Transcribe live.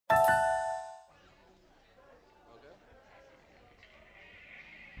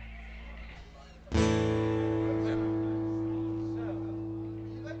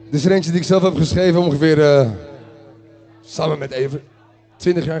Dit is er eentje die ik zelf heb geschreven ongeveer samen met Even.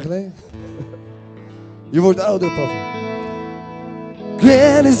 20 jaar geleden. Je wordt ouder, papa.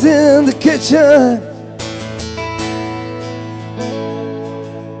 Granny's in the kitchen.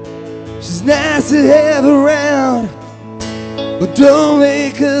 She's nice to have around, but don't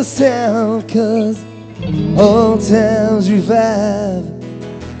make a sound, 'cause old times revive.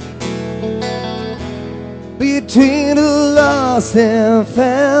 Between the lost and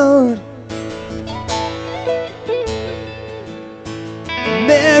found,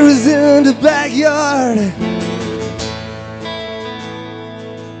 Mary's in the backyard.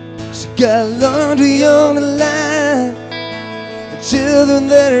 She got laundry on the line, the children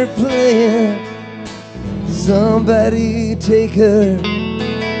that are playing. Somebody take her,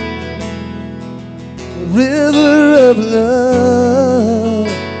 the river of love,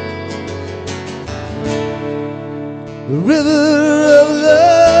 the river of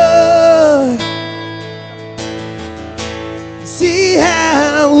love. See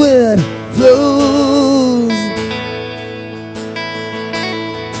how it flows.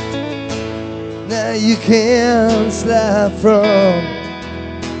 Now you can't slide from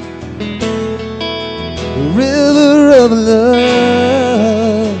the river of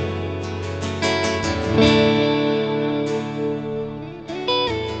love.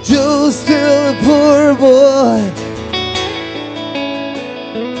 Joe's still a poor boy,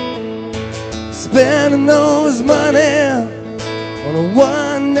 spending all his money on a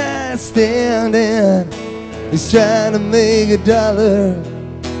one-night stand, and he's trying to make $1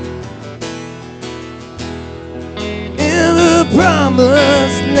 in the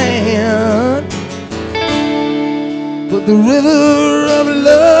promised land. But the river of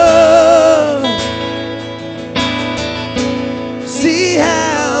love, see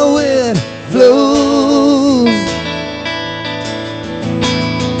how it flows.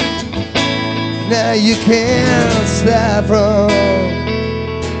 Now you can't slide from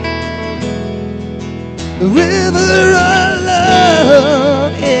the river of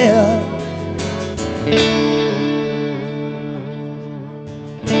love, yeah.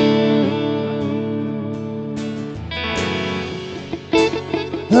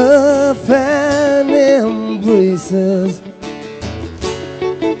 Her fine embraces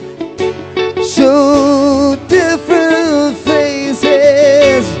show different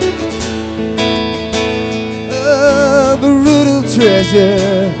faces, a brutal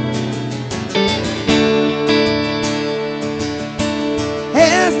treasure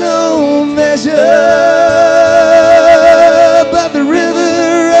has no measure, but the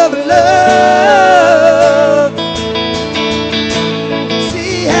river of love,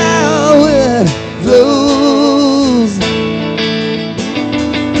 see how it flows.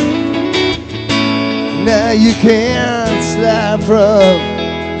 Now you can't slide from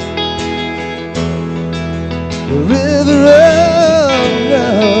the river of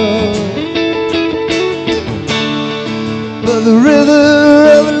love, but the river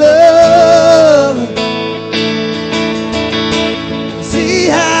of love, see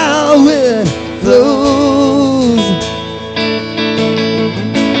how it flows.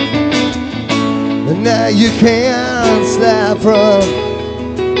 And now you can't slide from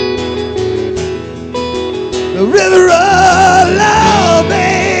the river of love,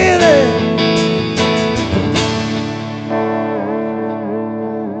 baby.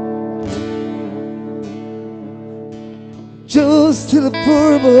 Joe's still a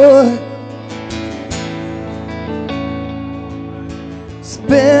poor boy,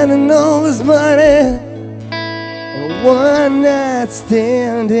 spending all his money on a one-night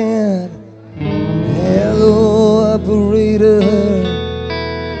stand, and hello, operator,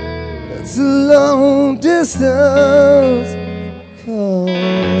 that's a long distance.